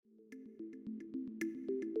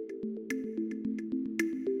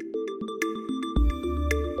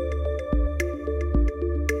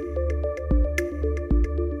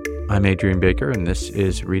I'm Adrian Baker, and this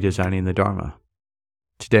is Redesigning the Dharma.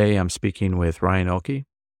 Today, I'm speaking with Ryan Oelke.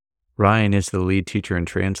 Ryan is the lead teacher and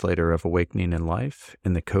translator of Awakening in Life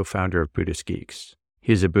and the co-founder of Buddhist Geeks.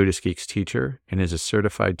 He is a Buddhist Geeks teacher and is a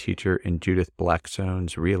certified teacher in Judith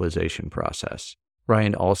Blackstone's realization process.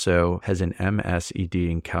 Ryan also has an MSED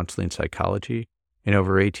in counseling psychology and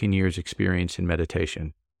over 18 years experience in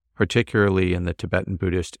meditation, particularly in the Tibetan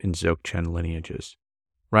Buddhist and Dzogchen lineages.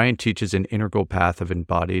 Ryan teaches an integral path of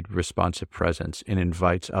embodied, responsive presence and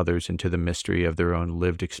invites others into the mystery of their own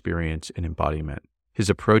lived experience and embodiment. His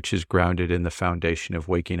approach is grounded in the foundation of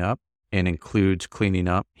waking up and includes cleaning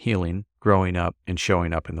up, healing, growing up, and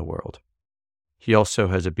showing up in the world. He also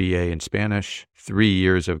has a BA in Spanish, 3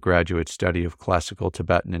 years of graduate study of classical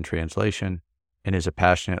Tibetan and translation, and is a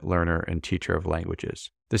passionate learner and teacher of languages.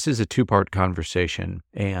 This is a two-part conversation,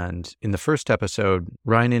 and in the first episode,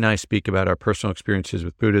 Ryan and I speak about our personal experiences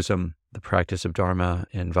with Buddhism, the practice of Dharma,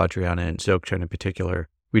 and Vajrayana and Dzogchen in particular.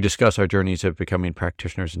 We discuss our journeys of becoming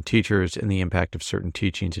practitioners and teachers and the impact of certain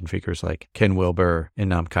teachings and figures like Ken Wilber and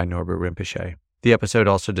Namkhai Norbu Rinpoche. The episode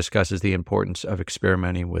also discusses the importance of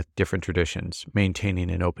experimenting with different traditions, maintaining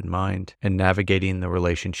an open mind, and navigating the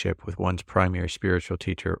relationship with one's primary spiritual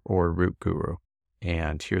teacher or root guru.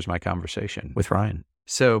 And here's my conversation with Ryan.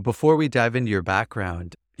 So before we dive into your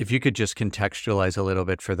background, if you could just contextualize a little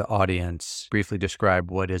bit for the audience, briefly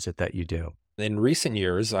describe what is it that you do. In recent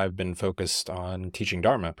years, I've been focused on teaching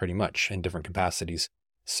Dharma pretty much in different capacities.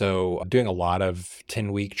 So I'm doing a lot of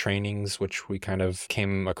 10-week trainings, which we kind of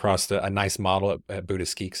came across a nice model at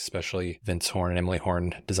Buddhist Geeks, especially Vince Horn and Emily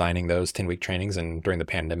Horn designing those 10-week trainings. And during the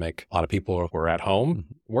pandemic, a lot of people were at home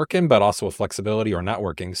working, but also with flexibility or not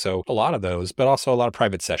working. So a lot of those, but also a lot of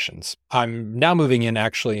private sessions. I'm now moving in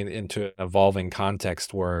actually into an evolving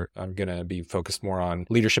context where I'm going to be focused more on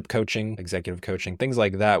leadership coaching, executive coaching, things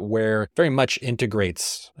like that, where very much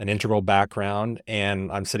integrates an integral background. And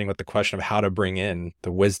I'm sitting with the question of how to bring in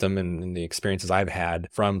the wisdom and the experiences I've had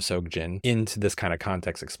from Dzogchen into this kind of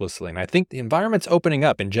context explicitly. And I think the environment's opening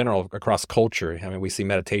up in general across culture. I mean, we see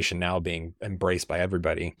meditation now being embraced by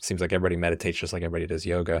everybody. It seems like everybody meditates just like everybody does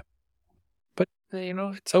yoga. But,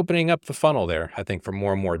 it's opening up the funnel there, I think, for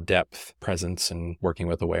more and more depth, presence, and working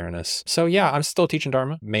with awareness. So yeah, I'm still teaching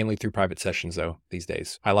Dharma, mainly through private sessions though, these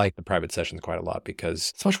days. I like the private sessions quite a lot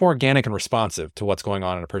because it's much more organic and responsive to what's going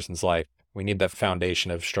on in a person's life. We need that foundation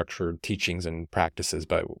of structured teachings and practices,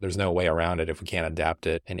 but there's no way around it. If we can't adapt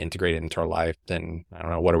it and integrate it into our life, then I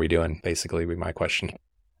don't know, what are we doing? Basically, would be my question.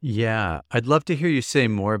 Yeah, I'd love to hear you say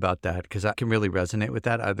more about that because I can really resonate with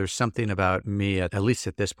that. There's something about me, at least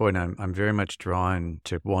at this point, I'm very much drawn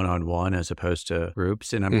to one-on-one as opposed to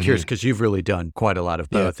groups. And I'm curious because you've really done quite a lot of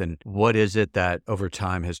both. Yeah. And what is it that over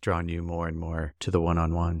time has drawn you more and more to the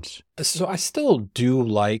one-on-ones? So I still do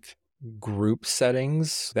like group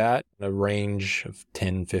settings, that a range of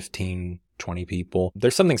 10, 15, 20 people.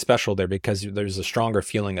 There's something special there because there's a stronger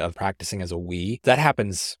feeling of practicing as a we. That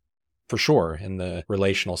happens for sure in the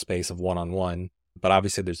relational space of one-on-one, but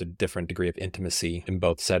obviously there's a different degree of intimacy in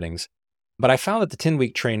both settings. But I found that the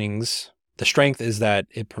 10-week trainings, the strength is that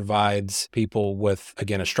it provides people with,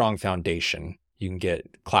 again, a strong foundation. You can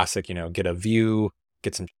get classic, get a view,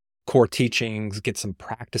 get some core teachings, get some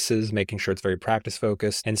practices, making sure it's very practice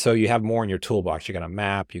focused. And so you have more in your toolbox. You got a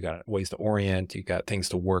map, you got ways to orient, you got things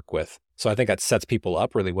to work with. So I think that sets people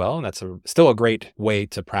up really well. And that's still a great way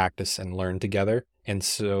to practice and learn together. And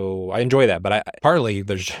so I enjoy that. But partly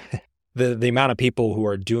there's the amount of people who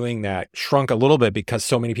are doing that shrunk a little bit because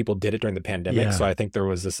so many people did it during the pandemic. Yeah. So I think there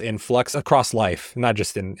was this influx across life, not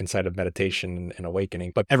just inside of meditation and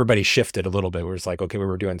awakening, but everybody shifted a little bit. Where it's like, okay, we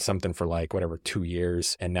were doing something for 2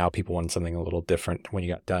 years, and now people want something a little different when you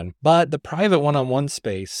got done. But the private one-on-one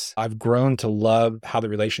space, I've grown to love how the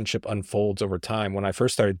relationship unfolds over time. When I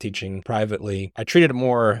first started teaching privately, I treated it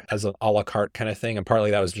more as an a la carte kind of thing. And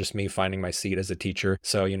partly that was just me finding my seat as a teacher.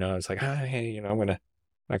 So, it's like, hey, I'm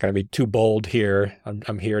not going to be too bold here.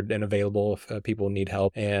 I'm here and available if people need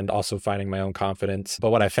help, and also finding my own confidence.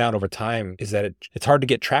 But what I found over time is that it's hard to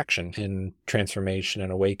get traction in transformation and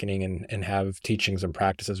awakening and have teachings and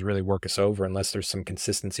practices really work us over unless there's some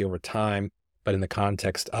consistency over time, but in the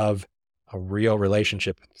context of a real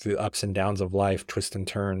relationship through the ups and downs of life, twists and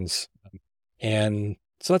turns. And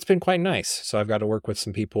so that's been quite nice. So I've got to work with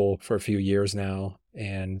some people for a few years now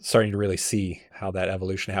and starting to really see how that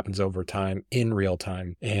evolution happens over time in real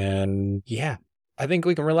time. And yeah, I think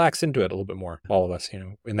we can relax into it a little bit more, all of us,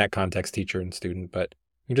 in that context, teacher and student, but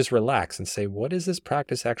you just relax and say, what is this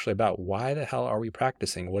practice actually about? Why the hell are we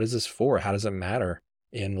practicing? What is this for? How does it matter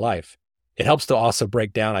in life? it helps to also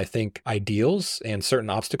break down, I think, ideals and certain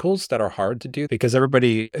obstacles that are hard to do because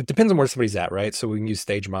it depends on where somebody's at, right? So we can use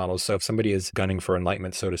stage models. So if somebody is gunning for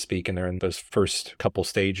enlightenment, so to speak, and they're in those first couple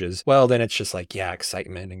stages, well, then it's just like, yeah,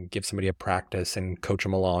 excitement and give somebody a practice and coach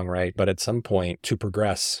them along, right? But at some point to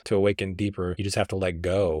progress, to awaken deeper, you just have to let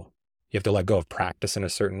go. You have to let go of practice in a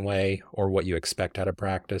certain way or what you expect out of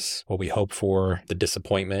practice, what we hope for, the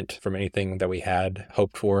disappointment from anything that we had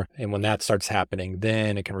hoped for. And when that starts happening,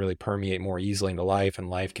 then it can really permeate more easily into life and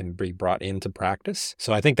life can be brought into practice.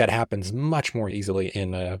 So I think that happens much more easily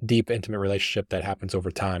in a deep, intimate relationship that happens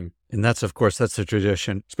over time. And that's, of course, that's the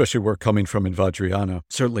tradition, especially we're coming from in Vajrayana.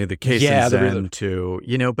 Certainly the case Yeah, in Zen too,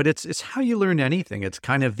 but it's how you learn anything. It's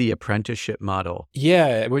kind of the apprenticeship model.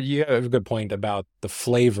 Yeah, well, you have a good point about the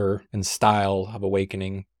flavor and style of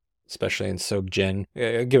awakening, especially in Sogjen.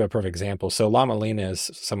 I'll give a perfect example. So Lama Lena is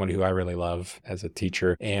someone who I really love as a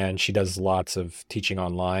teacher, and she does lots of teaching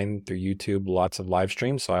online through YouTube, lots of live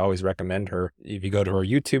streams. So I always recommend her. If you go to her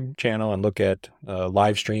YouTube channel and look at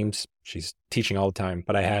live streams, she's teaching all the time.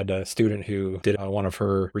 But I had a student who did one of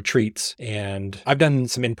her retreats, and I've done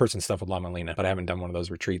some in-person stuff with Lama Lena, but I haven't done one of those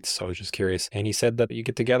retreats. So I was just curious. And he said that you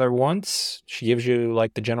get together once, she gives you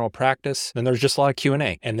like the general practice, then there's just a lot of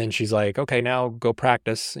Q&A. And then she's like, okay, now go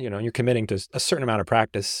practice. You're committing to a certain amount of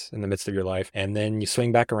practice in the midst of your life. And then you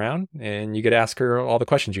swing back around and you get to ask her all the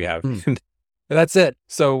questions you have. That's it.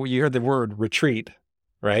 So you heard the word retreat,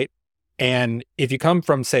 right? And if you come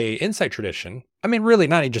from, say, insight tradition, I mean, really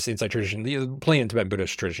not just insight tradition, plenty in Tibetan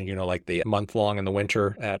Buddhist tradition, like the month long in the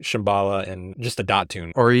winter at Shambhala and just a dot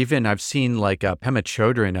tune. Or even I've seen like Pema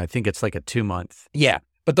Chodron, I think it's like a 2-month. Yeah.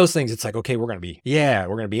 But those things, it's like, okay, we're going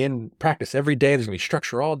to be in practice every day. There's going to be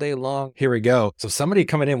structure all day long. Here we go. So somebody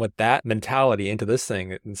coming in with that mentality into this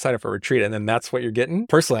thing and sign up for a retreat, and then that's what you're getting.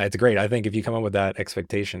 Personally, it's great. I think if you come up with that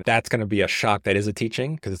expectation, that's going to be a shock that is a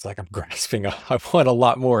teaching because it's like I'm grasping. I want a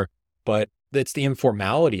lot more. But it's the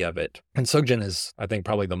informality of it. And Sogjen is, I think,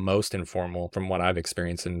 probably the most informal from what I've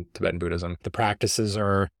experienced in Tibetan Buddhism. The practices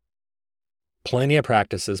are plenty of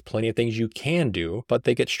practices, plenty of things you can do, but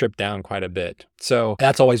they get stripped down quite a bit. So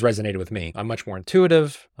that's always resonated with me. I'm much more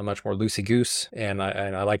intuitive. I'm much more loosey-goose, and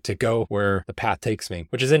I like to go where the path takes me,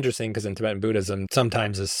 which is interesting because in Tibetan Buddhism,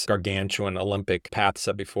 sometimes this gargantuan Olympic path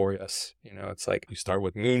set before us. It's like you start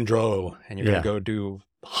with Ngundro, and you're going to go do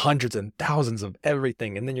hundreds and thousands of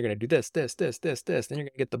everything, and then you're going to do this, then you're going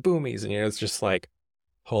to get the boomies, and it's just like,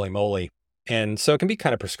 holy moly. And so it can be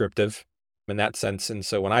kind of prescriptive in that sense. And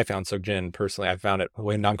so when I found Sogjen, personally, I found it the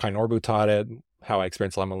way Namkhai Norbu taught it, how I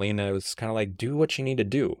experienced Lama Lena. It was kind of like, do what you need to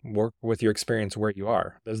do. Work with your experience where you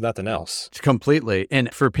are. There's nothing else. Completely.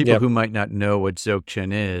 And for people who might not know what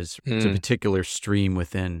Dzogchen is, it's a particular stream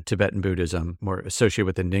within Tibetan Buddhism, more associated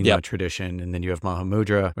with the Nyingma tradition. And then you have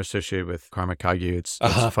Mahamudra, associated with Karma Kagyu. It's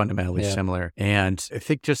fundamentally similar. And I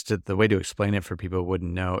think just the way to explain it for people who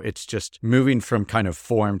wouldn't know, it's just moving from kind of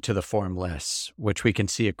form to the formless, which we can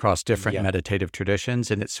see across different meditative traditions.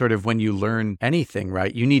 And it's sort of when you learn anything,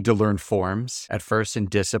 right, you need to learn forms at first in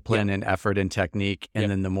discipline and effort and technique. And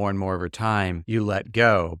then the more and more over time, you let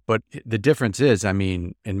go. But the difference is, I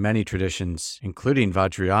mean, in many traditions, including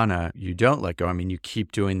Vajrayana, you don't let go. I mean, you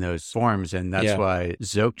keep doing those forms. And that's why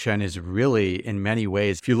Dzogchen is really, in many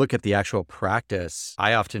ways, if you look at the actual practice,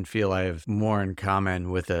 I often feel I have more in common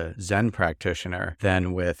with a Zen practitioner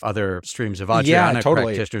than with other streams of Vajrayana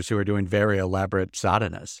practitioners who are doing very elaborate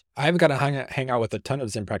sadhanas. I haven't got to hang out with a ton of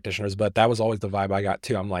Zen practitioners, but that was always the vibe I got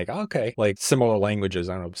too. I'm like, okay, like similar languages,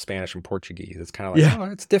 I don't know, Spanish and Portuguese. It's kind of like,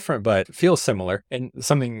 oh, it's different, but it feels similar. And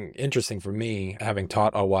something interesting for me, having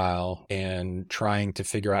taught a while and trying to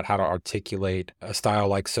figure out how to articulate a style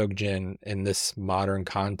like Sogjen in this modern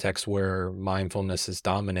context where mindfulness is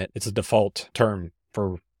dominant. It's a default term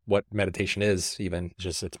for what meditation is, even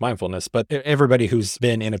just it's mindfulness. But everybody who's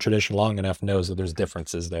been in a tradition long enough knows that there's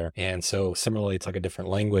differences there. And so similarly, it's like a different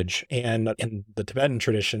language. And in the Tibetan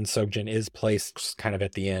tradition, Sogjen is placed kind of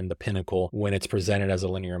at the end, the pinnacle, when it's presented as a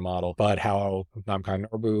linear model. But how Namkhai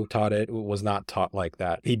Norbu taught it was not taught like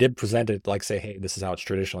that. He did present it like, say, hey, this is how it's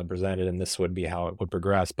traditionally presented, and this would be how it would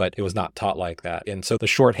progress. But it was not taught like that. And so the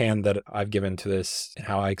shorthand that I've given to this and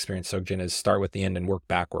how I experience Sogjen is start with the end and work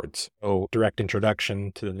backwards. So direct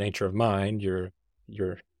introduction to the nature of mind, your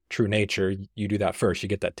true nature, you do that first. You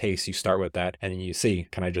get that taste, you start with that, and then you see,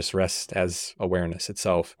 can I just rest as awareness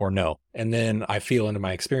itself or no? And then I feel into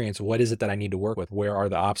my experience, what is it that I need to work with? Where are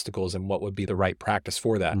the obstacles and what would be the right practice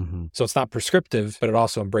for that? So it's not prescriptive, but it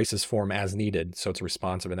also embraces form as needed. So it's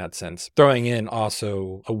responsive in that sense. Throwing in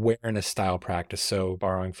also awareness style practice. So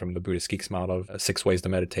borrowing from the Buddhist Geeks model of 6 ways to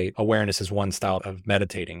meditate, awareness is one style of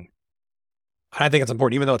meditating. I think it's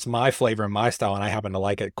important, even though it's my flavor and my style, and I happen to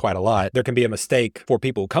like it quite a lot. There can be a mistake for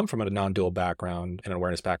people who come from a non-dual background and an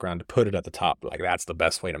awareness background to put it at the top. Like, that's the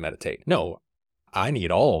best way to meditate. No, I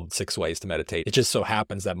need all 6 ways to meditate. It just so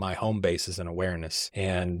happens that my home base is in awareness,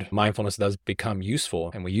 and mindfulness does become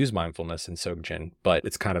useful, and we use mindfulness in Sogjin, but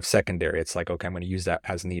it's kind of secondary. It's like, okay, I'm going to use that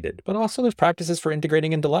as needed. But also there's practices for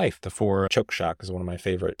integrating into life. The 4 Choksha is one of my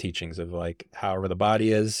favorite teachings of like, however the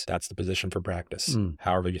body is, that's the position for practice.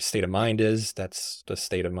 However your state of mind is, that's the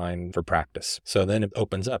state of mind for practice. So then it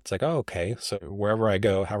opens up. It's like, oh, okay, so wherever I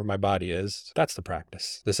go, however my body is, that's the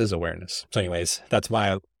practice. This is awareness. So anyways, that's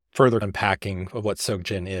my further unpacking of what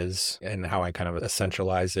Sogjin is and how I kind of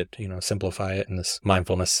essentialize it, simplify it in this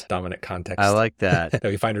mindfulness dominant context. I like that. that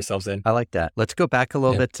we find ourselves in. I like that. Let's go back a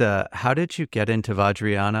little bit. How did you get into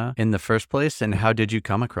Vajrayana in the first place, and how did you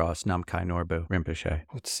come across Namkhai Norbu Rinpoche?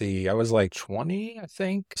 Let's see. I was like 20, I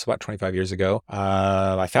think. It's about 25 years ago.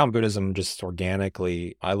 I found Buddhism just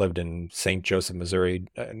organically. I lived in St. Joseph, Missouri,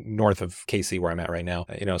 north of KC, where I'm at right now.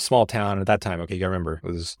 Small town at that time. Okay, you gotta remember, it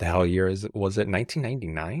was the hell year was it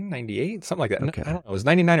 1999? 98, something like that. Okay. I don't know. It was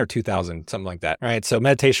 99 or 2000, something like that. All right. So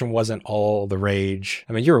meditation wasn't all the rage.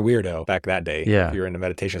 I mean, you're a weirdo back that day. Yeah. If you're into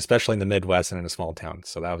meditation, especially in the Midwest and in a small town.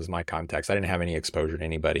 So that was my context. I didn't have any exposure to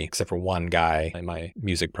anybody except for one guy in my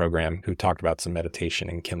music program who talked about some meditation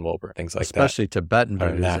and Ken Wilber, things like especially that. Tibetan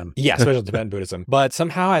Buddhism. Yeah, especially Tibetan Buddhism. But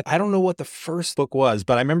somehow, I don't know what the first book was,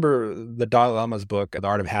 but I remember the Dalai Lama's book, The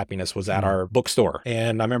Art of Happiness, was at our bookstore.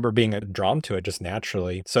 And I remember being drawn to it just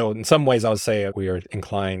naturally. So in some ways, I would say we are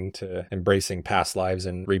inclined to embracing past lives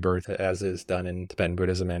and rebirth, as is done in Tibetan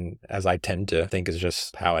Buddhism, and as I tend to think is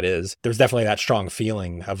just how it is. There's definitely that strong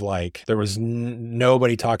feeling of like, there was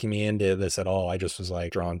nobody talking me into this at all. I just was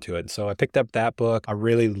like drawn to it. So I picked up that book. I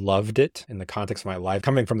really loved it in the context of my life.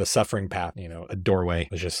 Coming from the suffering path, a doorway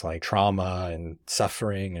was just like trauma and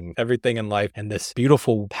suffering and everything in life. And this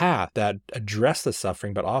beautiful path that addressed the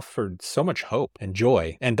suffering, but offered so much hope and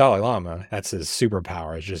joy. And Dalai Lama, that's his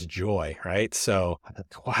superpower, is just joy, right? So I thought,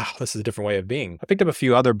 wow, this is a different way of being. I picked up a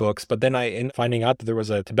few other books, but then I ended up finding out that there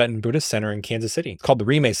was a Tibetan Buddhist center in Kansas City. It's called the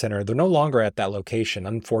Rime Center. They're no longer at that location.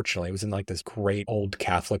 Unfortunately, it was in like this great old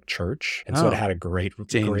Catholic church. And so it had a great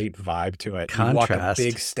vibe to it. Contrast. You walk a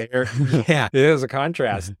big stair. Yeah, it is a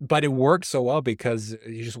contrast, but it worked so well because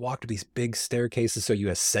you just walked these big staircases. So you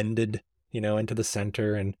ascended, into the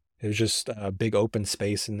center, and it was just a big open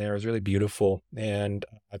space in there. It was really beautiful, and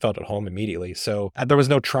I felt at home immediately. So there was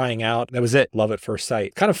no trying out. That was it. Love at first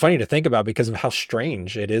sight. Kind of funny to think about because of how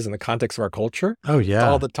strange it is in the context of our culture. Oh, yeah.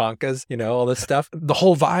 All the tonkas, all this stuff. The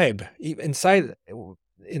whole vibe inside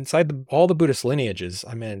all the Buddhist lineages.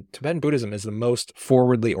 I mean, Tibetan Buddhism is the most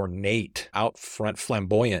forwardly ornate, out front,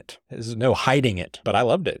 flamboyant. There's no hiding it, but I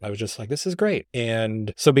loved it. I was just like, this is great.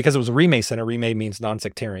 And so because it was a Rime Center, Rime means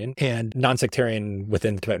non-sectarian, and non-sectarian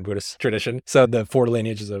within the Tibetan Buddhist tradition. So the 4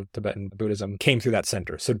 lineages of Tibetan Buddhism came through that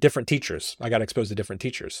center. So different teachers. I got exposed to different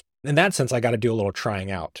teachers. In that sense, I got to do a little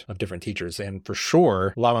trying out of different teachers. And for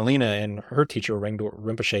sure, Lama Lina and her teacher, Rangdo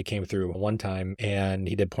Rinpoche, came through one time, and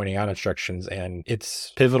he did pointing out instructions, and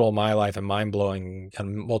it's pivotal in my life and mind-blowing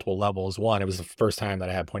on multiple levels. One, it was the first time that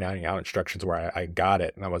I had pointing out instructions where I got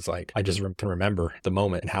it, and I was like, I just can remember the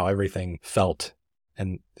moment and how everything felt.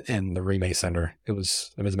 And the Rime Center, it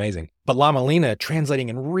was amazing. But Lama Lina translating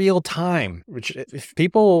in real time, which if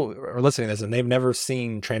people are listening to this and they've never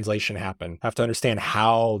seen translation happen, have to understand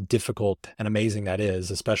how difficult and amazing that is,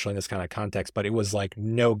 especially in this kind of context. But it was like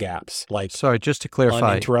no gaps. Like, sorry, just to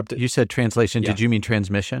clarify, uninterrupted. You said translation. Yeah. Did you mean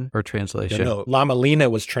transmission or translation? No, Lama Lina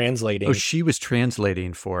was translating. Oh, she was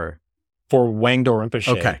translating for Wangdo Rinpoche.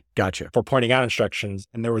 Okay, gotcha. For pointing out instructions.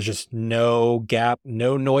 And there was just no gap,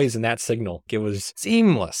 no noise in that signal. It was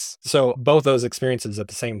seamless. So both those experiences at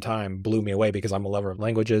the same time blew me away because I'm a lover of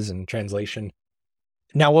languages and translation.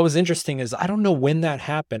 Now, what was interesting is I don't know when that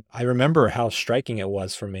happened. I remember how striking it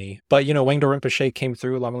was for me. But, Wangdo Rinpoche came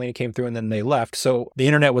through, Lama Lina came through, and then they left. So the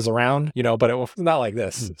internet was around, but it was not like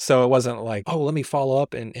this. So it wasn't like, oh, let me follow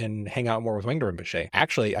up and hang out more with Wangdo Rinpoche.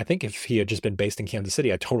 Actually, I think if he had just been based in Kansas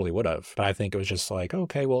City, I totally would have. But I think it was just like,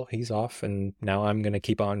 okay, well, he's off, and now I'm going to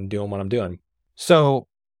keep on doing what I'm doing. So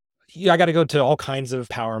I got to go to all kinds of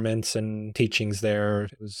empowerments and teachings there.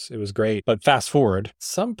 It was great. But fast forward, at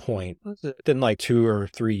some point, within like 2 or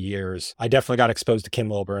 3 years, I definitely got exposed to Ken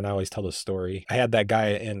Wilber, and I always tell this story. I had that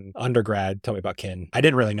guy in undergrad tell me about Ken. I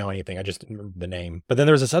didn't really know anything. I just remember the name. But then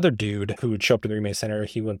there was this other dude who would show up to the Rime Center.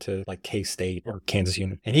 He went to like K-State or Kansas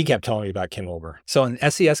Union, and he kept telling me about Ken Wilber. So when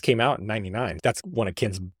SES came out in 99, that's one of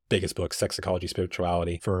Ken's biggest book, Sex, Psychology,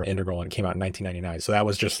 Spirituality for Integral, and it came out in 1999. So that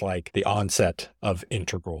was just like the onset of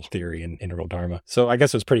integral theory and integral Dharma. So I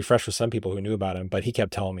guess it was pretty fresh for some people who knew about him, but he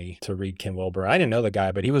kept telling me to read Ken Wilber. I didn't know the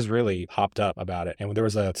guy, but he was really hopped up about it. And when there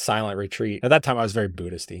was a silent retreat, at that time I was very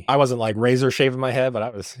Buddhist-y. I wasn't like razor shaving my head, but I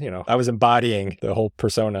was, I was embodying the whole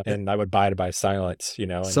persona, and I would abide by silence,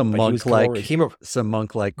 and, some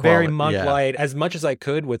monk-like very quality. monk-like, as much as I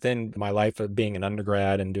could within my life of being an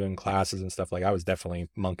undergrad and doing classes and stuff. Like I was definitely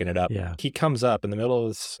monking it up. Yeah. He comes up in the middle of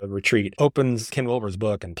this retreat, opens Ken Wilber's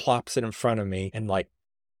book and plops it in front of me and like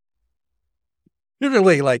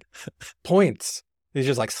literally like points. He's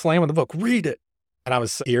just like slamming the book, read it. And I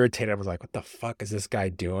was so irritated. I was like, what the fuck is this guy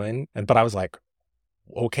doing? But I was like,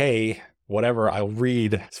 okay, whatever, I'll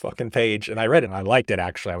read this fucking page. And I read it and I liked it,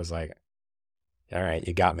 actually. I was like, all right,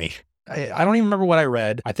 you got me. I don't even remember what I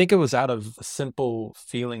read. I think it was out of A Simple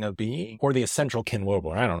Feeling of Being or The Essential Ken Wilber.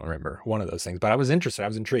 I don't remember, one of those things, but I was interested. I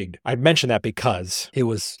was intrigued. I mentioned that because it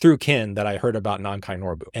was through Ken that I heard about Namkai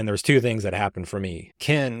Norbu. And there's two things that happened for me.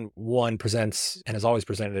 Ken, one, presents and has always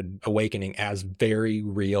presented awakening as very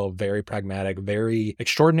real, very pragmatic, very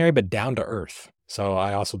extraordinary, but down to earth. So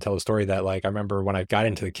I also tell a story that like, I remember when I got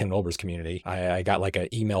into the Ken Wilber's community, I got like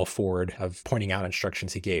an email forward of pointing out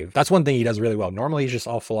instructions he gave. That's one thing he does really well. Normally he's just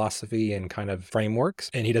all philosophy and kind of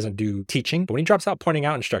frameworks, and he doesn't do teaching. But when he drops out pointing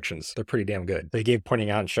out instructions, they're pretty damn good. So he gave pointing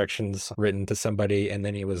out instructions written to somebody, and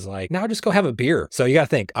then he was like, now just go have a beer. So you got to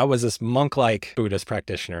think, I was this monk-like Buddhist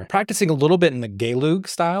practitioner, practicing a little bit in the Gelug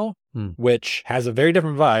style, which has a very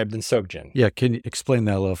different vibe than Sogjin. Yeah, can you explain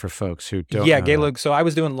that a little for folks who don't know Gelug. So I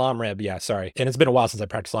was doing Lamreb, sorry. And it's been a while since I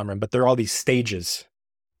practiced Lamreb, but there are all these stages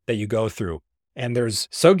that you go through. And there's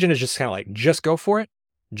Sogjin is just kind of like, just go for it,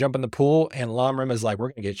 jump in the pool. And Lamreb is like, we're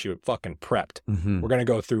going to get you fucking prepped. We're going to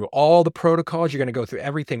go through all the protocols. You're going to go through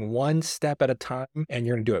everything one step at a time, and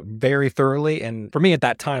you're going to do it very thoroughly. And for me at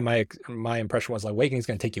that time, my impression was like, awakening is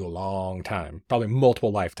going to take you a long time, probably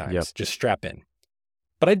multiple lifetimes. Yep. Just strap in.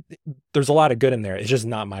 But there's a lot of good in there. It's just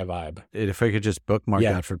not my vibe. If I could just bookmark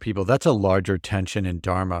that for people, that's a larger tension in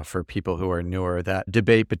Dharma for people who are newer. That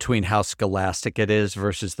debate between how scholastic it is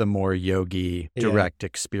versus the more yogi, direct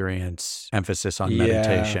experience, emphasis on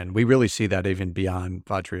meditation. We really see that even beyond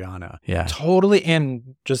Vajrayana. Yeah. Totally.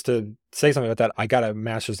 And just to say something about that, I got a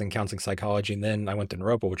master's in counseling psychology, and then I went to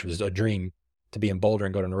Naropa, which was a dream to be in Boulder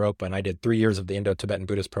and go to Naropa. And I did 3 years of the Indo-Tibetan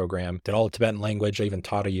Buddhist program, did all the Tibetan language. I even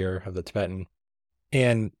taught a year of the Tibetan.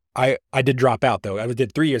 And I did drop out, though. I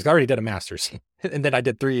did 3 years. I already did a master's. And then I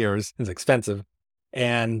did 3 years. It was expensive.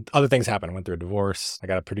 And other things happened. I went through a divorce. I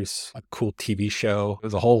got to produce a cool TV show. It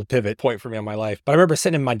was a whole pivot point for me in my life. But I remember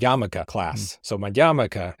sitting in Madhyamaka class. So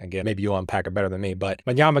Madhyamaka, again, maybe you'll unpack it better than me, but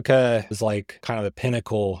Madhyamaka is like kind of the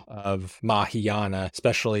pinnacle of Mahayana,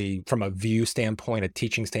 especially from a view standpoint, a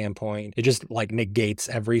teaching standpoint. It just like negates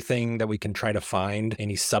everything that we can try to find,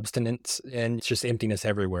 any substance, and it's just emptiness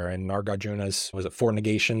everywhere. And Nagarjuna's, was it 4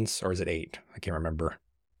 negations or is it 8? I can't remember.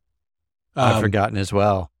 I've forgotten as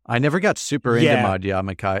well. I never got super into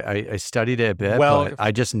Madhyamaka. I studied it a bit, but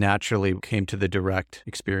I just naturally came to the direct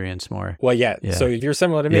experience more. Well, so if you're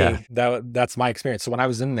similar to me, that's my experience. So when I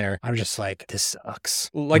was in there, I was just like, this sucks.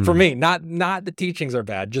 Like for me, not the teachings are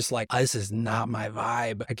bad, just like, this is not my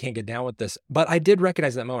vibe. I can't get down with this. But I did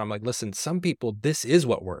recognize that moment. I'm like, listen, some people, this is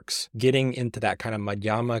what works. Getting into that kind of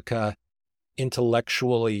Madhyamaka,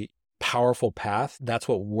 intellectually powerful path, that's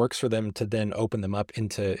what works for them to then open them up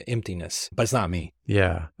into emptiness. But it's not me.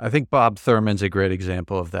 Yeah. I think Bob Thurman's a great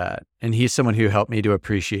example of that. And he's someone who helped me to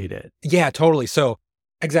appreciate it. Yeah, totally. So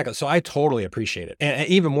exactly. So I totally appreciate it. And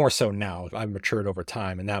even more so now. I've matured over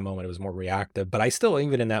time. In that moment, it was more reactive. But I still,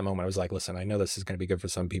 even in that moment, I was like, listen, I know this is going to be good for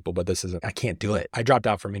some people, but I can't do it. I dropped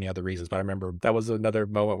out for many other reasons. But I remember that was another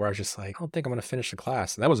moment where I was just like, I don't think I'm going to finish the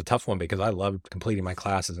class. And that was a tough one because I loved completing my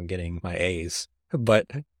classes and getting my A's. But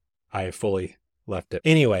I fully left it.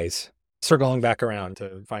 Anyways, circling back around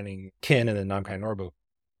to finding Ken and then Namkai Norbu.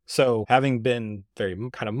 So having been very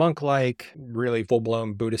kind of monk-like, really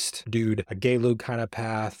full-blown Buddhist dude, a Gelug kind of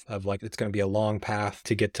path of like, it's going to be a long path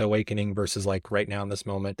to get to awakening versus like right now in this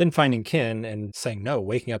moment. Then finding Ken and saying, no,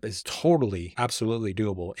 waking up is totally, absolutely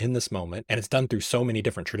doable in this moment. And it's done through so many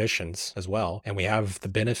different traditions as well. And we have the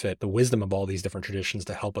benefit, the wisdom of all these different traditions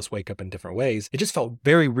to help us wake up in different ways. It just felt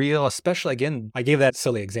very real, especially again, I gave that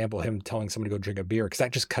silly example of him telling somebody to go drink a beer because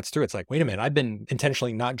that just cuts through. It's like, wait a minute, I've been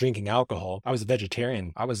intentionally not drinking alcohol. I was a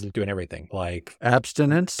vegetarian. I was doing everything like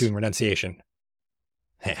abstinence, doing renunciation.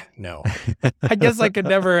 No, I guess I could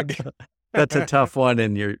never. That's a tough one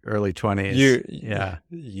in your early 20s.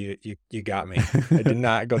 You got me. I did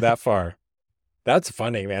not go that far. That's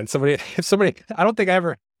funny, man. If somebody, I don't think I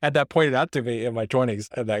ever had that pointed out to me in my 20s,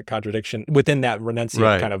 that contradiction within that renunciate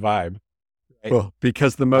Right. kind of vibe. Right? Well,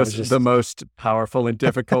 because the just- most powerful and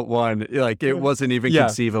difficult one, like it wasn't even Yeah.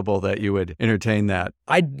 conceivable that you would entertain that.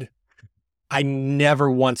 I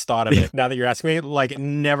never once thought of it. Now that you're asking me, like it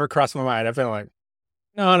never crossed my mind. I've been like,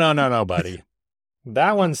 no, buddy.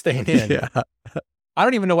 That one's staying in. Yeah. I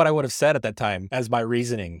don't even know what I would have said at that time as my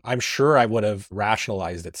reasoning. I'm sure I would have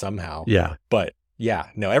rationalized it somehow. Yeah. But yeah,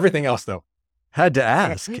 no, everything else though. Had to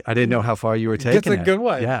ask. I didn't know how far you were taking That's a it. good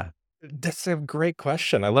one. Yeah. That's a great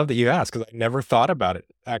question. I love that you asked because I never thought about it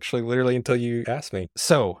actually, literally until you asked me.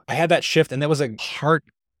 So I had that shift and that was a heart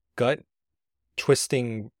gut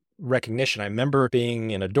twisting recognition. I remember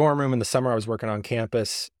being in a dorm room in the summer. I was working on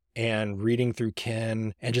campus and reading through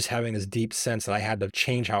Ken and just having this deep sense that I had to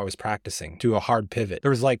change how I was practicing, do a hard pivot.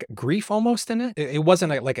 There was like grief almost in it. It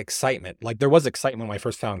wasn't like excitement. Like there was excitement when I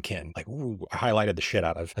first found Ken. Like, ooh, I highlighted the shit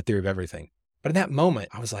out of A Theory of Everything. But in that moment,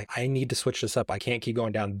 I was like, I need to switch this up. I can't keep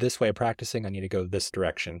going down this way of practicing. I need to go this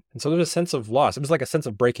direction. And so there was a sense of loss. It was like a sense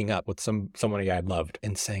of breaking up with somebody I had loved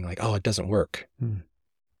and saying like, oh, it doesn't work.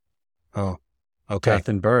 Oh, okay. Death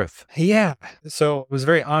and birth. Yeah. So it was a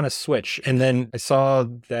very honest switch. And then I saw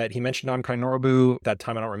that he mentioned Namkai Norbu. At that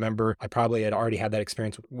time, I don't remember. I probably had already had that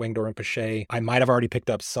experience with Wangdo Rinpoche. I might have already picked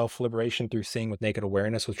up Self-Liberation Through Seeing with Naked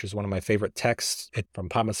Awareness, which is one of my favorite texts from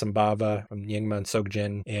Padmasambhava, from Nyingma and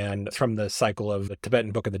Sogjen, and from the cycle of the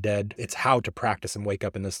Tibetan Book of the Dead. It's how to practice and wake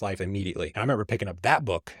up in this life immediately. And I remember picking up that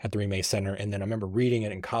book at the Remay Center. And then I remember reading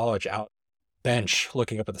it in college out bench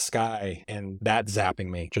looking up at the sky and that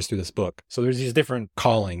zapping me just through this book. So there's these different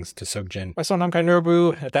callings to Sogjen. I saw Namkai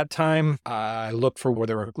Norbu at that time. I looked for where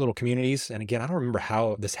there were little communities. And again, I don't remember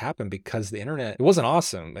how this happened because the internet, it wasn't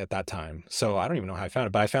awesome at that time. So I don't even know how I found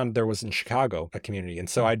it, but I found there was in Chicago a community. And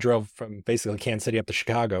so I drove from basically Kansas City up to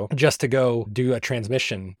Chicago just to go do a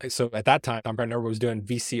transmission. So at that time, Namkai Norbu was doing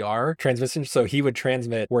VCR transmission. So he would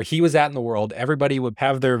transmit where he was at in the world. Everybody would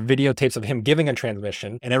have their videotapes of him giving a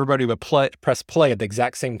transmission and everybody would press play at the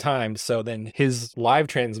exact same time. So then his live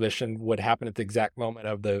transmission would happen at the exact moment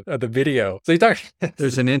of the video. So you talk.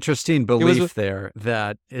 There's an interesting belief there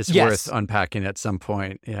that is worth unpacking at some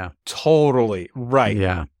point. Yeah. Totally. Right.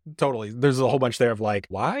 Yeah. Totally. There's a whole bunch there of like,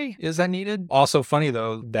 why is that needed? Also funny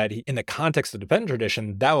though, that in the context of the Tibetan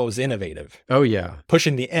tradition, that was innovative. Oh yeah.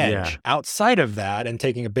 Pushing the edge outside of that and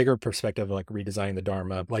taking a bigger perspective, like redesigning the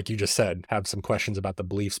Dharma, like you just said, have some questions about the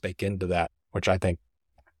beliefs baked into that, which I think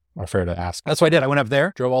are fair to ask. That's what I did. I went up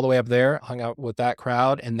there, drove all the way up there, hung out with that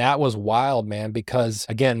crowd. And that was wild, man, because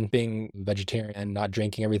again, being vegetarian and not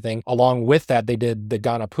drinking everything, along with that, they did the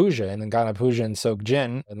Gana Puja. And then Gana Puja in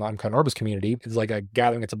Sogjen, in Namkai Norbu's community, is like a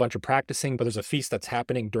gathering. It's a bunch of practicing, but there's a feast that's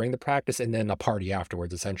happening during the practice and then a party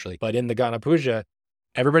afterwards, essentially. But in the Gana Puja,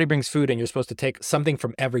 everybody brings food and you're supposed to take something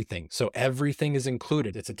from everything. So everything is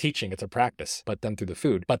included. It's a teaching, it's a practice, but done through the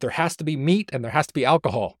food. But there has to be meat and there has to be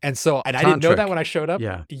alcohol. And so, and I didn't know that when I showed up.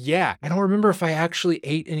 Yeah. I don't remember if I actually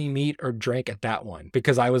ate any meat or drank at that one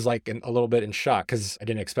because I was like a little bit in shock because I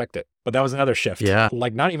didn't expect it. But that was another shift. Yeah.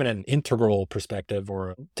 Like not even an integral perspective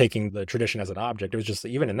or taking the tradition as an object. It was just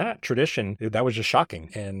even in that tradition, that was just shocking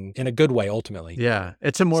and in a good way, ultimately. Yeah.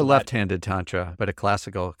 It's a more left-handed Tantra, but a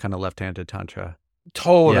classical kind of left-handed Tantra.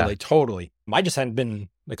 Totally. I just hadn't been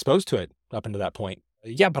exposed to it up until that point.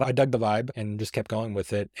 Yeah, but I dug the vibe and just kept going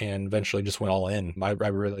with it and eventually just went all in. I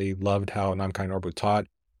really loved how Namkai Norbu taught.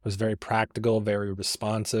 It was very practical, very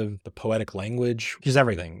responsive. The poetic language, just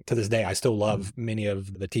everything. To this day, I still love many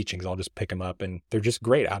of the teachings. I'll just pick them up and they're just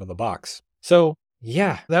great out of the box. So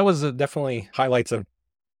yeah, that was definitely highlights of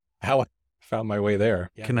how I found my way there.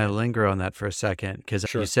 Can I linger on that for a second? Because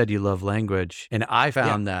you said you love language. And I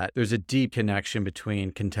found that there's a deep connection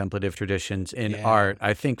between contemplative traditions and art.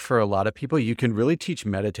 I think for a lot of people, you can really teach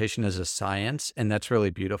meditation as a science, and that's really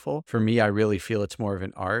beautiful. For me, I really feel it's more of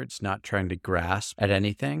an art. It's not trying to grasp at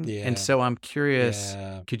anything. And so I'm curious,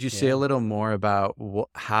 could you say a little more about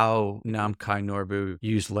how Namkai Norbu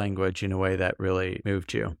used language in a way that really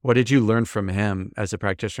moved you? What did you learn from him as a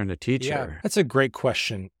practitioner and a teacher? Yeah, that's a great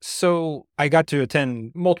question. So I got to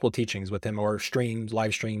attend multiple teachings with him or streams,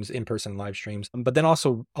 live streams, in-person live streams, but then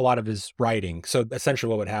also a lot of his writing. So essentially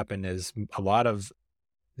what would happen is a lot of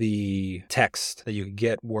the texts that you could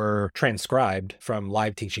get were transcribed from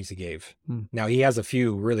live teachings he gave. Now he has a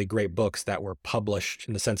few really great books that were published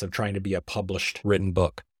in the sense of trying to be a published written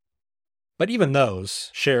book. But even those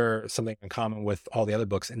share something in common with all the other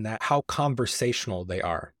books in that how conversational they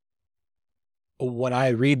are. when I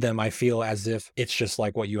read them, I feel as if it's just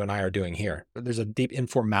like what you and I are doing here. There's a deep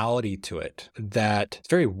informality to it that's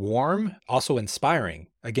very warm, also inspiring.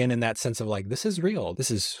 Again, in that sense of like, this is real.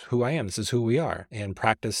 This is who I am. This is who we are. And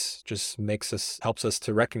practice just helps us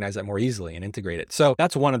to recognize that more easily and integrate it. So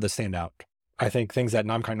that's one of the standout, I think, things that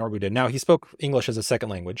Namkhai Norbu did. Now, he spoke English as a second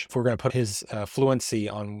language. If we're going to put his fluency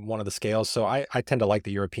on one of the scales, so I tend to like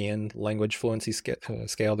the European language fluency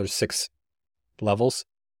scale. There's 6 levels.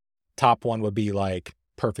 Top one would be like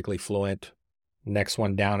perfectly fluent. Next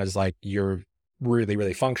one down is like you're really,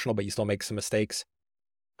 really functional, but you still make some mistakes.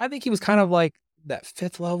 I think he was kind of like that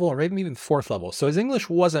 5th level or maybe even 4th level. So his English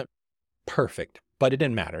wasn't perfect, but it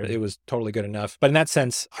didn't matter. It was totally good enough. But in that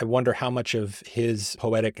sense, I wonder how much of his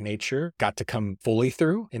poetic nature got to come fully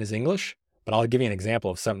through in his English. But I'll give you an example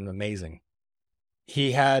of something amazing.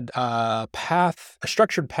 He had a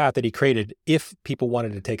structured path that he created if people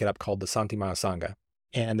wanted to take it up called the Santimaya Sangha.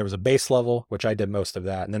 And there was a base level, which I did most of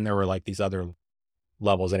that. And then there were like these other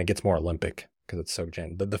levels, and it gets more Olympic because it's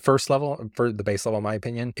Sogjen. The first level, for the base level, in my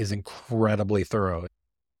opinion, is incredibly thorough.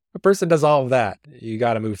 A person does all of that, you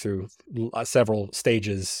got to move through several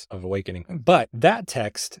stages of awakening. But that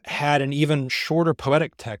text had an even shorter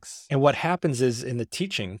poetic text. And what happens is in the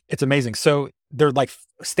teaching, it's amazing. So they're like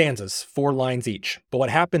stanzas, 4 lines each. But what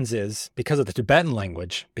happens is because of the Tibetan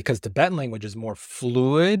language, because Tibetan language is more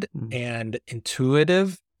fluid and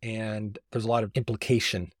intuitive, and there's a lot of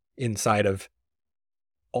implication inside of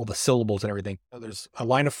all the syllables and everything. So there's a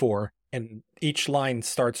line of 4, and each line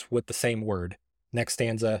starts with the same word. Next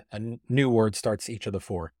stanza, a new word starts each of the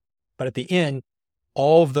 4. But at the end,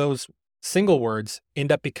 all of those single words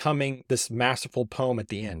end up becoming this masterful poem at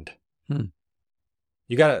the end.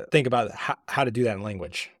 You got to think about how to do that in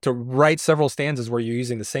language. To write several stanzas where you're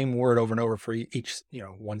using the same word over and over for each,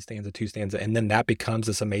 1 stanza, 2 stanza, and then that becomes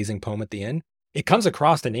this amazing poem at the end. It comes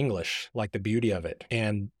across in English, like the beauty of it.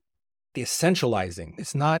 And the essentializing,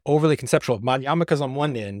 it's not overly conceptual. Madhyamaka's on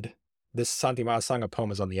one end, this Santimaya Sangha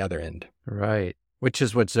poem is on the other end. Right. Which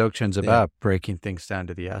is what Dzogchen's about, breaking things down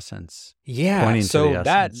to the essence. Yeah. Pointing to the essence.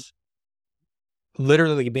 That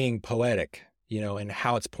literally being poetic, and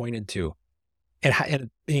how it's pointed to,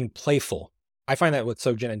 and being playful. I find that with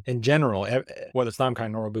Dzogchen in general, whether it's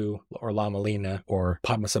Namkhai Norbu or Lama Lina or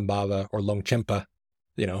Padmasambhava or Longchenpa,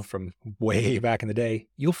 from way back in the day,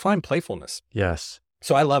 you'll find playfulness. Yes.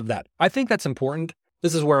 So I love that. I think that's important.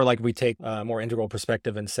 This is where we take a more integral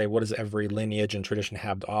perspective and say, what does every lineage and tradition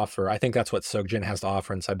have to offer? I think that's what Dzogchen has to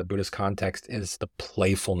offer inside the Buddhist context, is the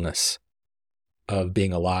playfulness of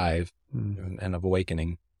being alive and of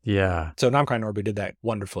awakening. Yeah. So Namkhai Norbu did that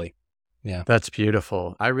wonderfully. Yeah. That's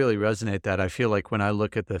beautiful. I really resonate that. I feel like when I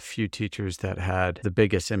look at the few teachers that had the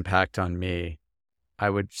biggest impact on me, I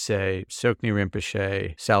would say Tsoknyi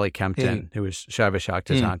Rinpoche, Sally Kempton, who was Shaiva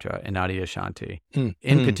Shaktisantra, and Adyashanti.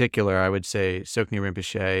 In particular, I would say Tsoknyi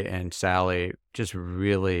Rinpoche and Sally just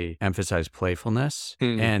really emphasize playfulness.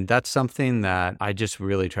 And that's something that I just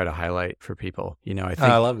really try to highlight for people. I think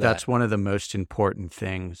I love that. That's one of the most important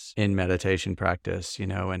things in meditation practice,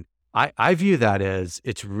 and I view that as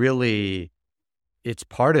it's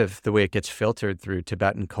part of the way it gets filtered through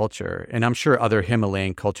Tibetan culture. And I'm sure other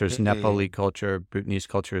Himalayan cultures, Nepali culture, Bhutanese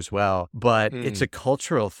culture as well. But it's a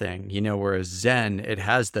cultural thing, whereas Zen, it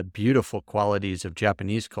has the beautiful qualities of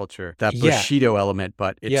Japanese culture, that Bushido element,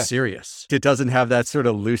 but it's serious. It doesn't have that sort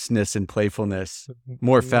of looseness and playfulness,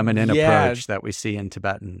 more feminine approach that we see in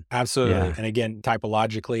Tibetan. Absolutely. Yeah. And again,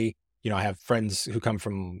 typologically, I have friends who come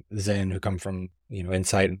from Zen, who come from,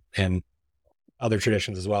 Insight and other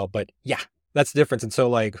traditions as well. But that's the difference. And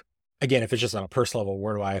so again, if it's just on a personal level,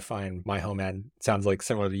 where do I find my home at? It sounds like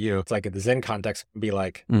similar to you. It's like in the Zen context, it'd be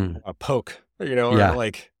like a poke, or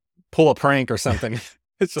pull a prank or something.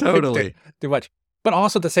 It's totally too much. But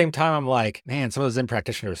also at the same time, I'm like, man, some of the Zen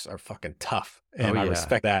practitioners are fucking tough. And I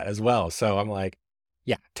respect that as well. So I'm like,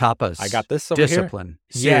 tapas. I got this over discipline.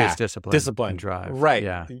 here. Serious discipline. Discipline. And drive. Right.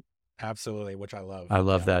 Yeah. Absolutely, which I love. I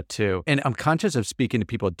love that too. And I'm conscious of speaking to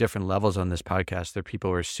people at different levels on this podcast. There are people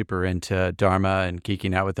who are super into Dharma and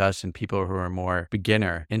geeking out with us, and people who are more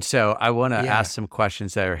beginner. And so I want to ask some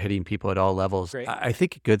questions that are hitting people at all levels. Great. I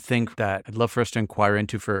think a good thing that I'd love for us to inquire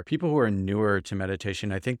into for people who are newer to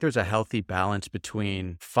meditation, I think there's a healthy balance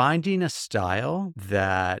between finding a style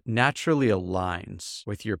that naturally aligns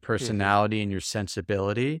with your personality and your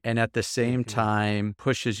sensibility, and at the same time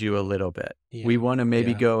pushes you a little bit. Yeah. We want to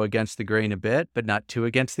maybe go against the grain a bit, but not too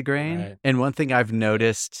against the grain. Right. And one thing I've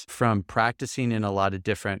noticed from practicing in a lot of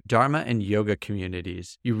different Dharma and yoga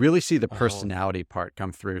communities, you really see the personality part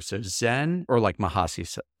come through. So Zen or like Mahasi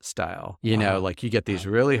style. Like you get these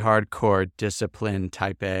really hardcore, disciplined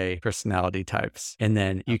type A personality types. And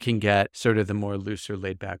then you can get sort of the more looser,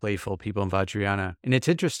 laid back, playful people in Vajrayana. And it's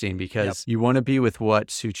interesting because you want to be with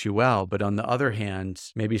what suits you well. But on the other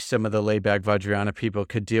hand, maybe some of the laid back Vajrayana people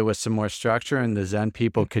could deal with some more structure and the Zen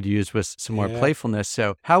people could use with some more playfulness.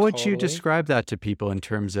 So how would you describe that to people in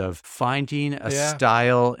terms of finding a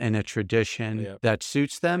style and a tradition that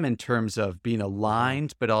suits them in terms of being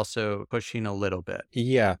aligned, but also pushing a little bit?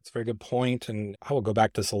 Yeah, it's a very good point. And I will go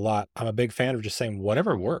back to this a lot. I'm a big fan of just saying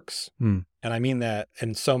whatever works. And I mean that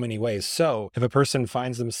in so many ways. So if a person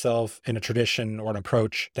finds themselves in a tradition or an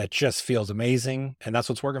approach that just feels amazing and that's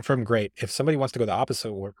what's working for them, great. If somebody wants to go the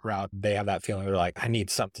opposite route, they have that feeling. They're like, I need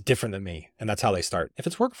something different than me. And that's how they start. If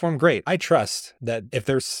it's working for them, great. I trust that if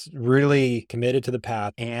they're really committed to the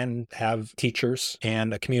path and have teachers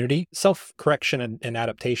and a community, self-correction and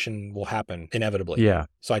adaptation will happen inevitably. Yeah.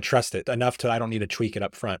 So I trust it enough I don't need to tweak it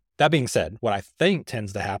up front. That being said, what I think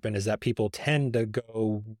tends to happen is that people tend to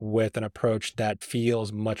go with an approach that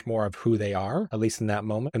feels much more of who they are, at least in that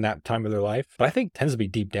moment, in that time of their life. But I think tends to be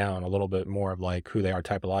deep down a little bit more of like who they are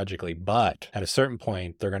typologically. But at a certain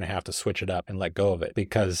point, they're going to have to switch it up and let go of it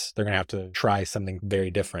because they're going to have to try something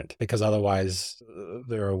very different because otherwise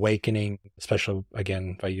their awakening, especially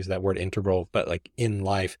again, if I use that word integral, but like in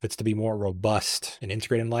life, if it's to be more robust and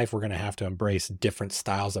integrated in life, we're going to have to embrace different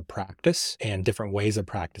styles of practice and different ways of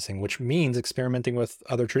practicing, which means experimenting with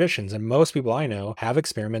other traditions. And most people I know have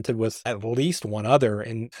experimented with at least one other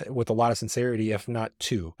and with a lot of sincerity, if not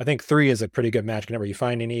two. I think three is a pretty good magic number. You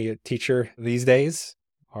find any teacher these days,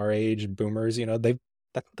 our age, boomers, that's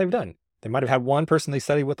what they've done. They might have had one person they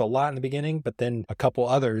studied with a lot in the beginning, but then a couple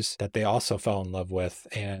others that they also fell in love with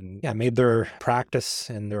and made their practice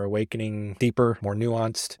and their awakening deeper, more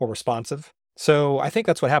nuanced, more responsive. So I think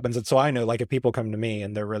that's what happens. And so I know, like, if people come to me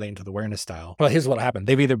and they're really into the awareness style, well, here's what happened.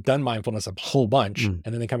 They've either done mindfulness a whole bunch and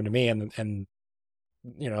then they come to me and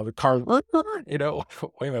the car, wait a minute,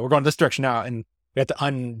 we're going this direction now. And we have to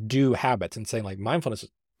undo habits and say like mindfulness is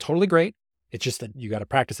totally great. It's just that you got to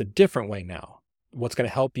practice a different way now. What's going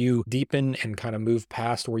to help you deepen and kind of move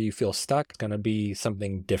past where you feel stuck is going to be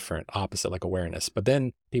something different, opposite, like awareness. But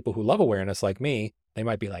then people who love awareness like me, they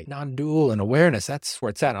might be like non-dual and awareness. That's where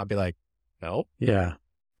it's at. And I'll be like, no. Yeah.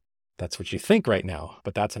 That's what you think right now,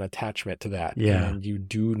 but that's an attachment to that. Yeah. And you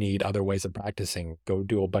do need other ways of practicing. Go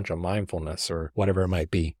do a bunch of mindfulness or whatever it might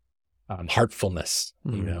be. Heartfulness,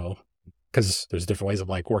 because there's different ways of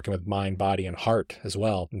like working with mind, body, and heart as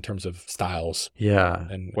well in terms of styles. Yeah.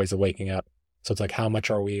 And ways of waking up. So it's like, how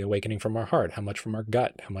much are we awakening from our heart? How much from our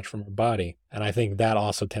gut? How much from our body? And I think that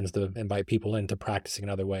also tends to invite people into practicing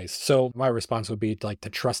in other ways. So my response would be like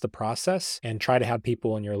to trust the process and try to have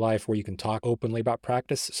people in your life where you can talk openly about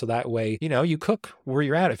practice. So that way, you cook where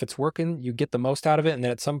you're at. If it's working, you get the most out of it. And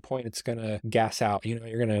then at some point it's going to gas out. You're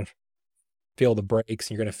going to feel the breaks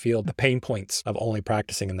and you're going to feel the pain points of only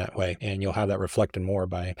practicing in that way. And you'll have that reflected more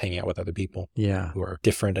by hanging out with other people who are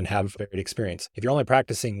different and have varied experience. If you're only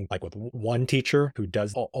practicing like with one teacher who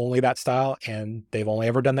does only that style and they've only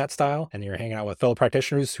ever done that style and you're hanging out with fellow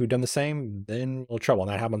practitioners who've done the same, then a little trouble.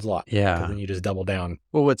 And that happens a lot. Yeah. Because then you just double down.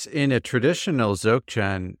 Well, what's in a traditional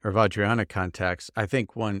Dzogchen or Vajrayana context, I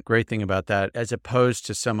think one great thing about that, as opposed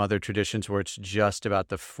to some other traditions where it's just about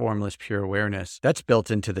the formless pure awareness, that's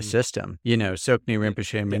built into the system. Sokni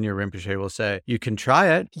Rinpoche, Minya Rinpoche will say, you can try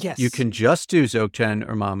it. Yes. You can just do Dzogchen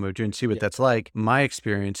or Mahamudra and see what that's like. My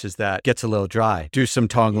experience is that gets a little dry. Do some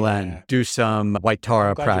Tonglen, do some White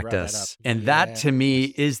Tara practice. And that to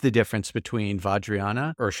me is the difference between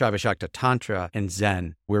Vajrayana or Shaiva-Shakta Tantra and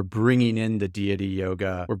Zen. We're bringing in the deity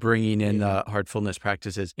yoga. We're bringing in the heartfulness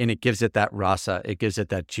practices, and it gives it that rasa. It gives it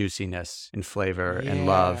that juiciness and flavor and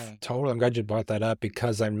love. Totally. I'm glad you brought that up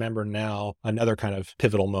because I remember now another kind of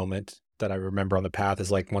pivotal moment that I remember on the path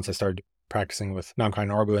is like once I started practicing with Namkhai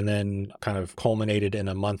Norbu and then kind of culminated in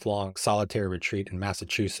a month-long solitary retreat in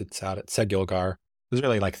Massachusetts out at Segulgar. It was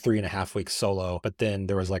really like 3.5 weeks solo, but then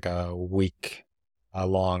there was like a week a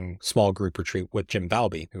long small group retreat with Jim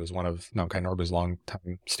Valby, who was one of Namkhai Norbu's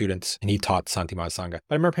longtime students, and he taught Santima Sangha.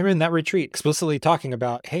 I remember him in that retreat explicitly talking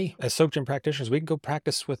about, hey, as Dzogchen practitioners, we can go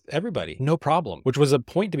practice with everybody, no problem, which was a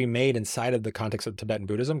point to be made inside of the context of Tibetan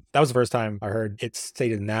Buddhism. That was the first time I heard it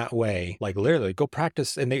stated in that way, like literally go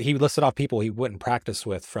practice. And he listed off people he wouldn't practice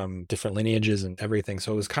with from different lineages and everything.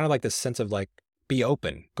 So it was kind of like this sense of like, be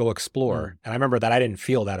open, go explore. And I remember that I didn't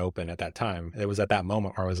feel that open at that time. It was at that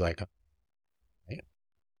moment where I was like,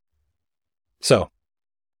 so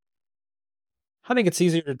I think it's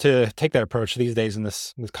easier to take that approach these days in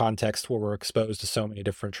this context where we're exposed to so many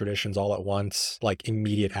different traditions all at once, like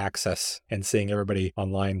immediate access and seeing everybody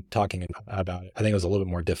online talking about it. I think it was a little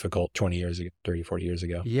bit more difficult 20 years ago, 30, 40 years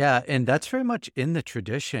ago. Yeah, and that's very much in the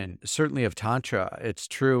tradition, certainly of Tantra. It's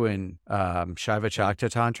true in Shaiva Shakta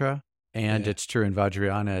Tantra, and it's true in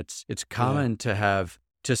Vajrayana. It's common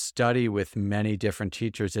to study with many different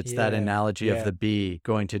teachers. It's that analogy of the bee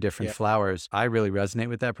going to different flowers. I really resonate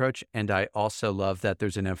with that approach. And I also love that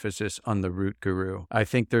there's an emphasis on the root guru. I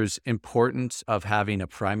think there's importance of having a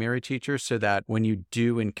primary teacher so that when you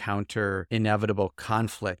do encounter inevitable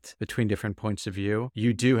conflict between different points of view,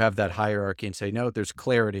 you do have that hierarchy and say, no, there's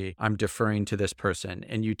clarity. I'm deferring to this person.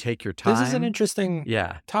 And you take your time. This is an interesting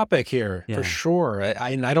topic here for sure.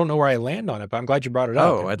 I don't know where I land on it, but I'm glad you brought it up.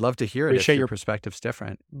 Oh, I'd love to hear it if your perspective's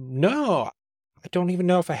different. No, I don't even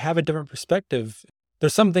know if I have a different perspective.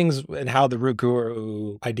 There's some things in how the root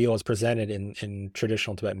guru ideal is presented in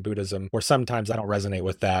traditional Tibetan Buddhism where sometimes I don't resonate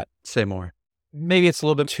with that. Say more. Maybe it's a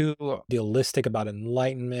little bit too idealistic about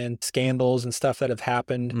enlightenment, scandals and stuff that have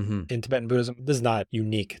happened in Tibetan Buddhism. This is not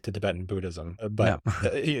unique to Tibetan Buddhism, but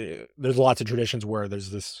there's lots of traditions where there's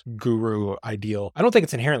this guru ideal. I don't think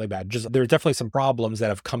it's inherently bad. Just there's definitely some problems that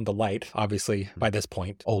have come to light, obviously, by this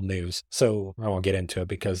point, old news. So I won't get into it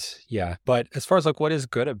because, But as far as like what is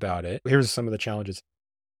good about it, here's some of the challenges.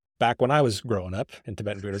 Back when I was growing up in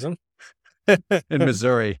Tibetan Buddhism. In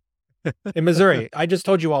Missouri. In Missouri, I just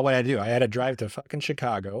told you all what I do. I had to drive to fucking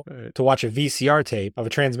Chicago to watch a VCR tape of a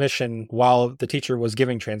transmission while the teacher was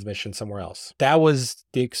giving transmission somewhere else. That was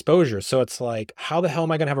the exposure. So it's like, how the hell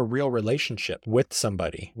am I going to have a real relationship with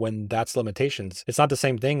somebody when that's limitations? It's not the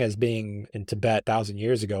same thing as being in Tibet 1,000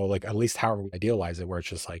 years ago, like at least however we idealize it, where it's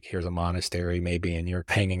just like, here's a monastery maybe, and you're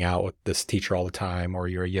hanging out with this teacher all the time, or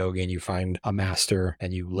you're a yogi and you find a master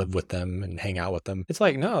and you live with them and hang out with them. It's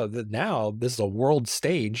like, no, now this is a world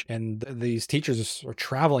stage and these teachers are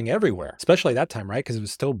traveling everywhere, especially at that time, right? Because it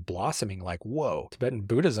was still blossoming like, whoa, Tibetan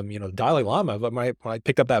Buddhism, Dalai Lama, but when I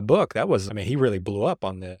picked up that book, he really blew up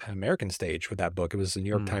on the American stage with that book. It was a New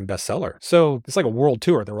York Times bestseller. So it's like a world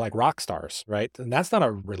tour. They were like rock stars, right? And that's not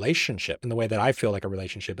a relationship in the way that I feel like a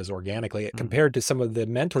relationship is organically compared to some of the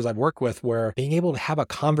mentors I've worked with where being able to have a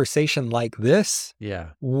conversation like this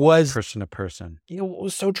was person to person. It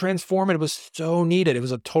was so transformative. It was so needed. It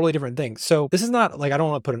was a totally different thing. So this is not like, I don't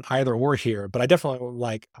want to put an either or here, but I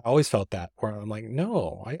definitely I always felt that where I'm like,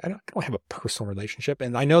 no, I don't have a personal relationship.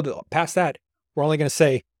 And I know that past that, we're only going to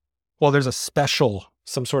say, well, there's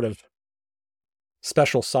some sort of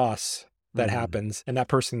special sauce that happens. And that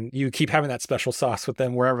person, you keep having that special sauce with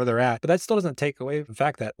them wherever they're at. But that still doesn't take away the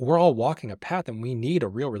fact that we're all walking a path and we need a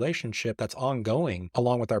real relationship that's ongoing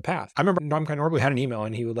along with our path. I remember Ram Kind had an email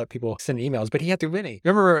and he would let people send emails, but he had too many.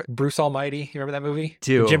 You remember Bruce Almighty? You remember that movie?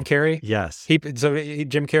 Jim Carrey? Yes.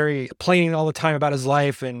 Jim Carrey complaining all the time about his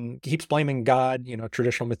life and keeps blaming God,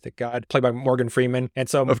 traditional mythic God, played by Morgan Freeman. And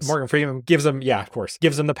so Morgan Freeman gives him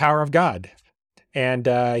the power of God. And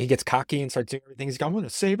he gets cocky and starts doing everything. He's like, I'm going to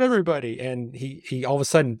save everybody. And he all of a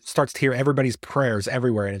sudden starts to hear everybody's prayers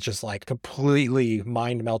everywhere. And it's just like completely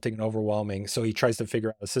mind melting and overwhelming. So he tries to figure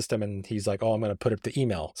out a system and he's like, oh, I'm going to put up the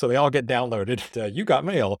email. So they all get downloaded. You got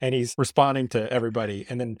mail. And he's responding to everybody.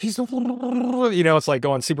 And then he's, it's like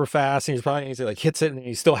going super fast. And he's like hits it and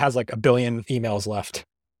he still has like a billion emails left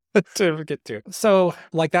to get to. So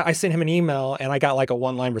like that, I sent him an email and I got like a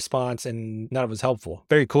 1-line response and none of it was helpful.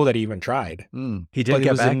 Very cool that he even tried. He did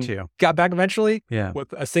get back to you. Got back eventually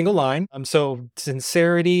with a single line. So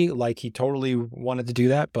sincerity, like he totally wanted to do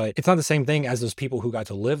that, but it's not the same thing as those people who got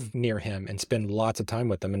to live near him and spend lots of time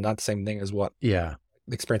with him, and not the same thing as what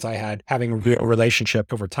the experience I had having a real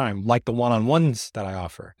relationship over time, like the one-on-ones that I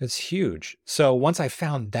offer. It's huge. So once I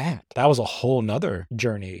found that was a whole nother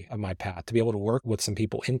journey of my path to be able to work with some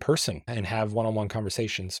people in person and have one-on-one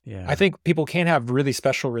conversations. I think people can have really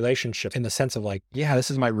special relationships in the sense of like, this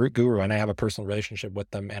is my root guru and I have a personal relationship with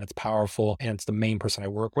them and it's powerful and it's the main person I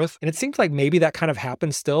work with. And it seems like maybe that kind of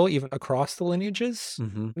happens still even across the lineages.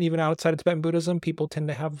 Even outside of Tibetan Buddhism, people tend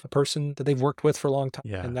to have a person that they've worked with for a long time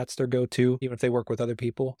and that's their go-to, even if they work with other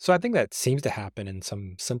people. So I think that seems to happen in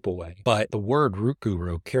some simple way. But the word root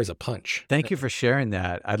guru carries a punch. Thank you for sharing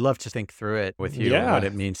that. I'd love to think through it with you, what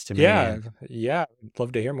it means to me. Yeah. I'd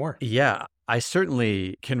love to hear more. Yeah. I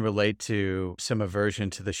certainly can relate to some aversion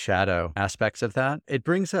to the shadow aspects of that. It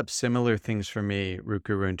brings up similar things for me,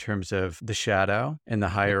 Rukuru, in terms of the shadow and the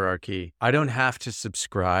hierarchy. I don't have to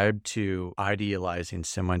subscribe to idealizing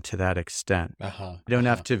someone to that extent. I don't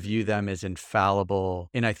have to view them as infallible.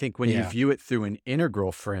 And I think when you view it through an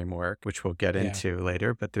integral framework, which we'll get into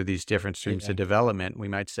later, but through these different streams of development, we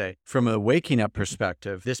might say from a waking up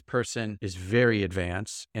perspective, this person is very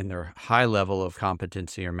advanced in their high level of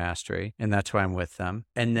competency or mastery. And that's why I'm with them.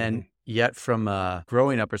 And then yet from a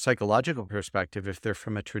growing up or psychological perspective, if they're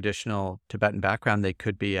from a traditional Tibetan background, they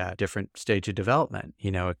could be at a different stage of development.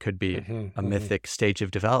 It could be a mythic stage of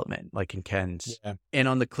development, like in Ken's. And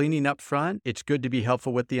on the cleaning up front, it's good to be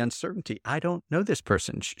helpful with the uncertainty. I don't know this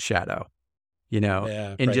person's shadow,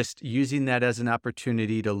 and just using that as an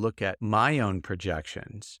opportunity to look at my own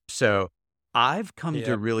projections. So I've come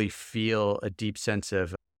to really feel a deep sense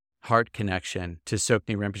of heart connection to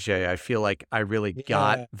Tsoknyi Rinpoche. I feel like I really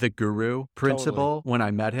got the guru principle when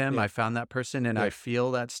I met him. I found that person and I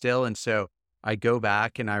feel that still. And so I go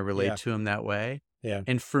back and I relate to him that way.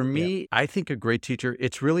 And for me, I think a great teacher,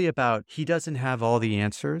 it's really about, he doesn't have all the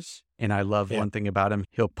answers. And I love one thing about him,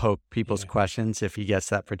 he'll poke people's questions if he gets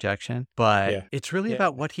that projection. But it's really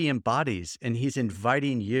about what he embodies. And he's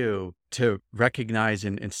inviting you to recognize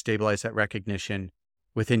and stabilize that recognition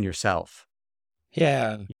within yourself.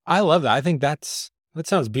 Yeah, I love that. I think that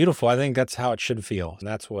sounds beautiful. I think that's how it should feel. And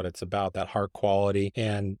that's what it's about, that heart quality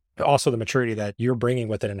and also the maturity that you're bringing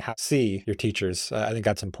with it and how to see your teachers. I think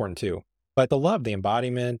that's important too. But the love, the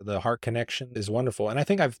embodiment, the heart connection is wonderful. And I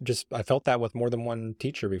think I felt that with more than one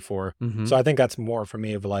teacher before. So I think that's more for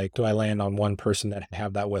me of like, do I land on one person that I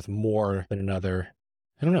have that with more than another?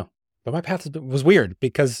 I don't know. But my path was weird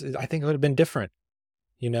because I think it would have been different.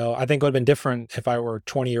 I think it would have been different if I were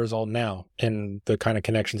 20 years old now and the kind of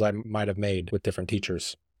connections I might have made with different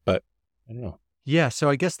teachers. But I don't know. Yeah. So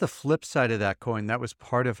I guess the flip side of that coin, that was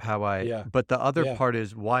part of how but the other part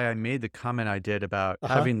is why I made the comment I did about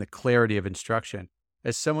having the clarity of instruction.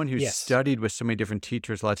 As someone who's studied with so many different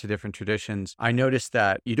teachers, lots of different traditions, I noticed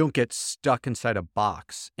that you don't get stuck inside a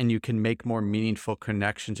box and you can make more meaningful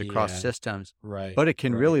connections across systems, but it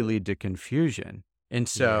can really lead to confusion. And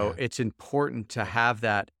so it's important to have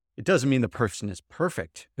that. It doesn't mean the person is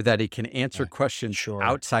perfect, but that he can answer questions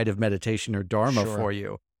outside of meditation or Dharma for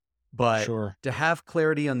you. But to have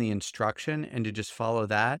clarity on the instruction and to just follow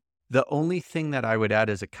that, the only thing that I would add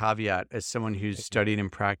as a caveat, as someone who's studied and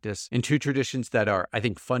practiced in two traditions that are, I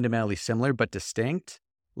think, fundamentally similar but distinct,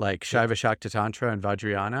 like Shaiva Shakta Tantra and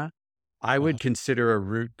Vajrayana, I would consider a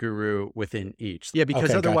root guru within each. Yeah,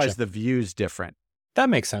 because otherwise the view's different. That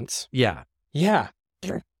makes sense. Yeah. Yeah.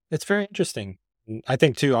 It's very interesting. I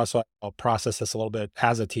think too, also I'll process this a little bit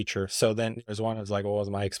as a teacher. So then there's one who's like, what was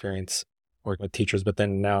my experience working with teachers? But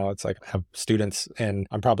then now it's like I have students and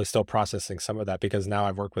I'm probably still processing some of that because now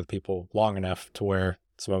I've worked with people long enough to where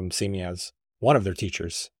some of them see me as one of their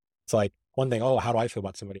teachers. It's like one thing, how do I feel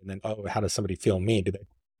about somebody? And then, how does somebody feel me?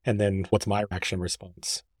 And then what's my reaction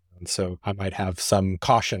response? And so I might have some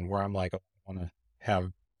caution where I'm like, I want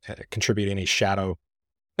to contribute any shadow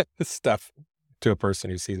stuff to a person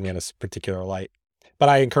who sees me in a particular light. But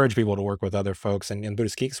I encourage people to work with other folks. And in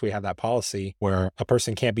Buddhist Geeks, we have that policy where a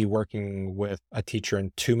person can't be working with a teacher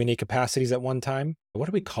in too many capacities at one time. What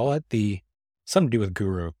do we call it? Something to do with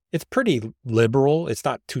guru. It's pretty liberal. It's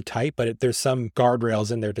not too tight, but there's some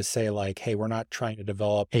guardrails in there to say like, hey, we're not trying to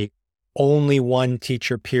develop only one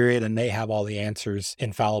teacher period and they have all the answers,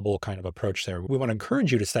 infallible kind of approach there. We want to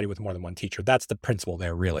encourage you to study with more than one teacher. That's the principle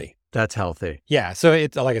there, really. That's healthy. Yeah. So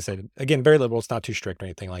it's, like I said, again, very liberal. It's not too strict or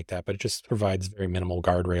anything like that, but it just provides very minimal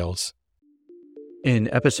guardrails.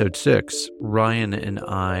 In episode 6, Ryan and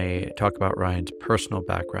I talk about Ryan's personal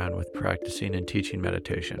background with practicing and teaching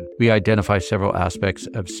meditation. We identify several aspects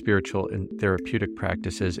of spiritual and therapeutic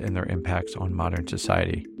practices and their impacts on modern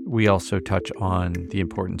society. We also touch on the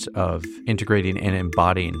importance of integrating and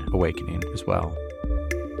embodying awakening as well.